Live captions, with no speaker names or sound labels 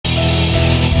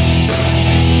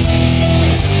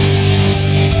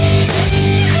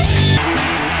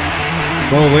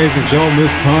Well, ladies and gentlemen,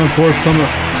 it's time for some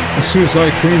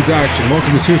Suicide Queens action.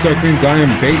 Welcome to Suicide Queens. I am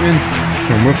Bateman,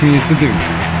 and with me is the Duke.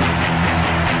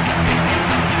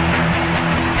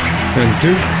 And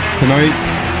Duke, tonight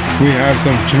we have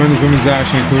some tremendous women's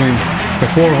action, including the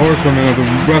 4 horsewomen of the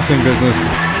wrestling business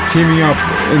teaming up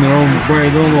in their own way,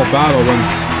 a little battle when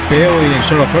Bayley and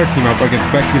Charlotte Flair team up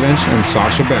against Becky Lynch and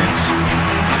Sasha Banks.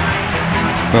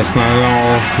 That's not at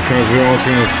all, because we're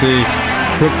also going to see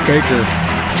Britt Baker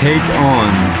take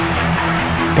on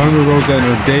Thunder Rosa in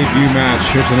her debut match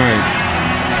here tonight.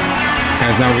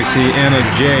 As now we see Anna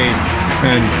Jay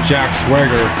and Jack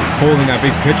Swagger holding that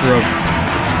big picture of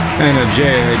Anna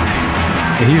Jay. Like,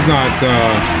 he's not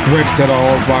whipped at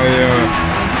all by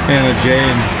Anna Jay.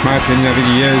 In my opinion, I think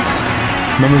he is.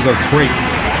 Members of Twait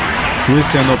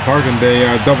recently on No Park, and they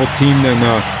double teamed and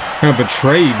kind of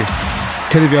betrayed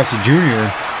Teddy DiBiase Jr.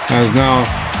 As now,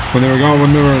 when their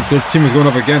team was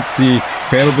going up against the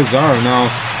Fatal Bizarre, now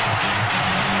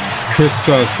Kris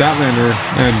Statlander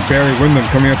and Barry Windham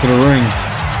coming up to the ring.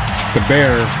 The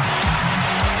Bear,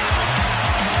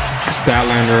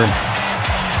 Statlander,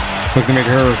 looking to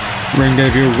make her ring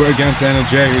debut against Anna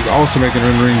Jay, who's also making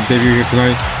her ring debut here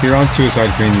tonight, here on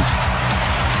Suicide Queens.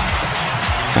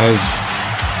 As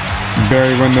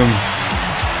Barry Windham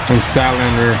and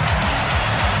Statlander.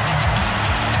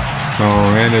 Oh,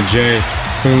 Anna Jay,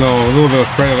 a little bit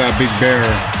afraid of that big bear.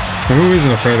 And who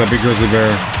isn't afraid of that big grizzly bear?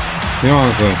 You know,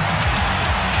 honestly.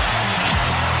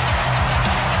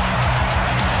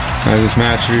 This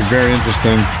match should be very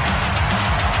interesting.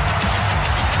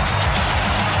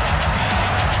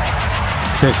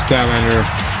 Kris Statlander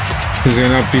seems like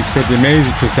an upbeat spirit. The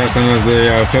amazing Kris Statlander, as the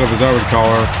Fatal Bizarre would call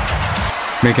her,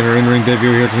 making her in-ring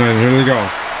debut here tonight. And here they go.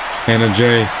 Anna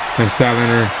Jay and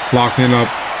Statlander locking it up.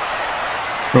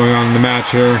 Going on in the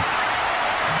match here.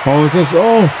 Oh, it's this.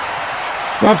 Oh!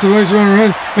 Wrapped her legs around her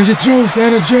head, and she throws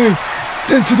Anna Jay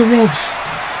into the ropes.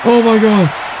 Oh my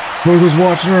god. Look who's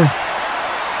watching her.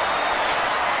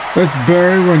 It's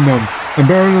Barry Windham. And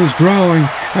Barry Windham is growling,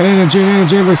 and Anna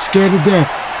Jay looks scared to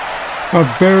death of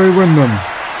Barry Windham,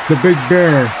 the big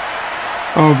bear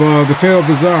of the Fatal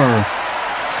Bizarre.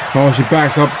 Oh, she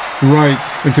backs up right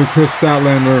into Kris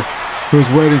Statlander, who's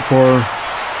waiting for her.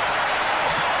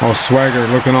 Oh, Swagger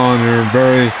looking on here,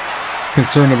 very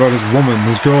concerned about his woman,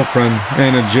 his girlfriend,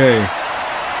 Anna Jay.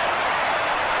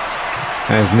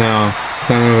 As now,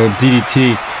 Statlander with a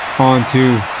DDT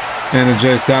onto Anna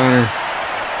Jay. Statlander.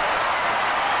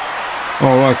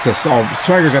 Oh, what's this? Oh,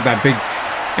 Swagger's got that big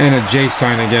Anna Jay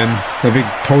sign again. The big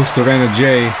poster of Anna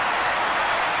Jay.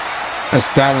 As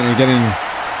Statlander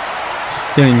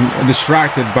getting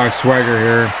distracted by Swagger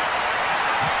here.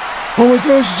 Oh my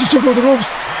god, she just jumped over the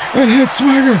ropes and hit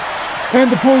Swagger and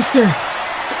the poster,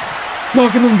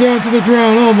 knocking them down to the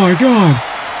ground. Oh my god.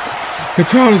 The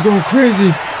crowd is going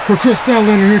crazy for Kris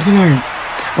Statlander here tonight.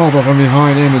 Oh, but from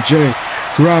behind, Anna Jay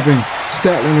grabbing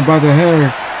Statlander by the hair,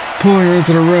 pulling her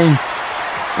into the ring,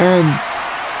 and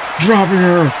dropping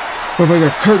her with like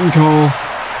a curtain call,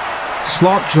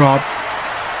 slop drop,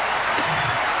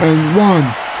 and one,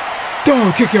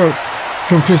 kick out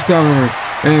from Kris Statlander.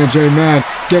 Anna Jay mad,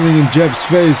 getting in Jeb's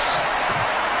face.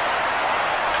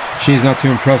 She's not too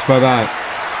impressed by that.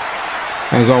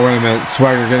 As oh, wait a minute,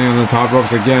 Swagger getting on the top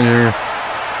ropes again here.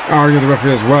 Argue the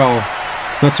referee as well.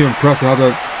 Not too impressed how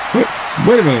that.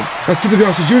 Wait a minute, that's Teddy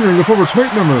DiBiase Jr., the former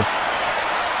Twait member.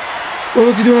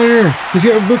 What's he doing out here?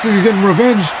 Looks like he's getting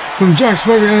revenge from Jack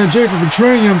Swagger and Anna Jay for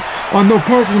betraying him on No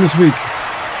Parking this week.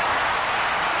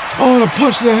 Oh, and a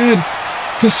punch to the head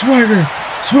to Swagger.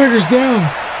 Swagger's down.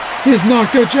 He has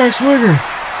knocked out Jack Swagger.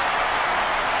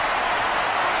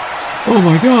 Oh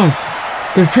my god.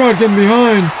 The crowd getting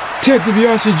behind Ted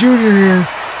DiBiase Jr. here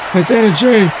as Anna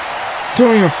Jay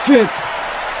throwing a fit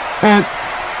at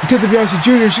Ted DiBiase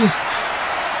Jr. She's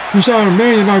shot her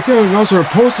man knocked out, and also her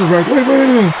poster wrecked. Wait a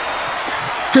minute.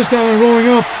 Kris Statlander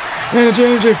rolling up. Anna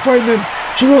Jay fighting it.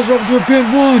 She rolls her up into a pin.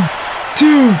 1,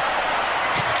 2,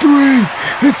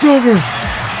 3. It's over.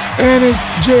 Anna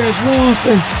Jay has lost,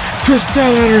 and Kris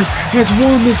Statlander has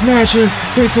won this match here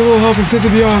thanks to a little help from Ted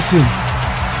DiBiase.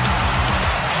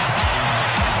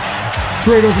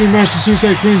 Great opening match to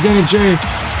Suicide Queens. Anna Jay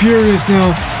furious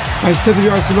now as Ted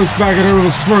DiBiase looks back at her with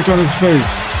a smirk on his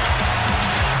face.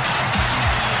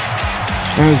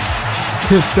 As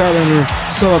Kris Statlander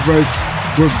celebrates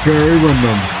with Barry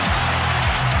Windham.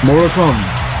 More to come.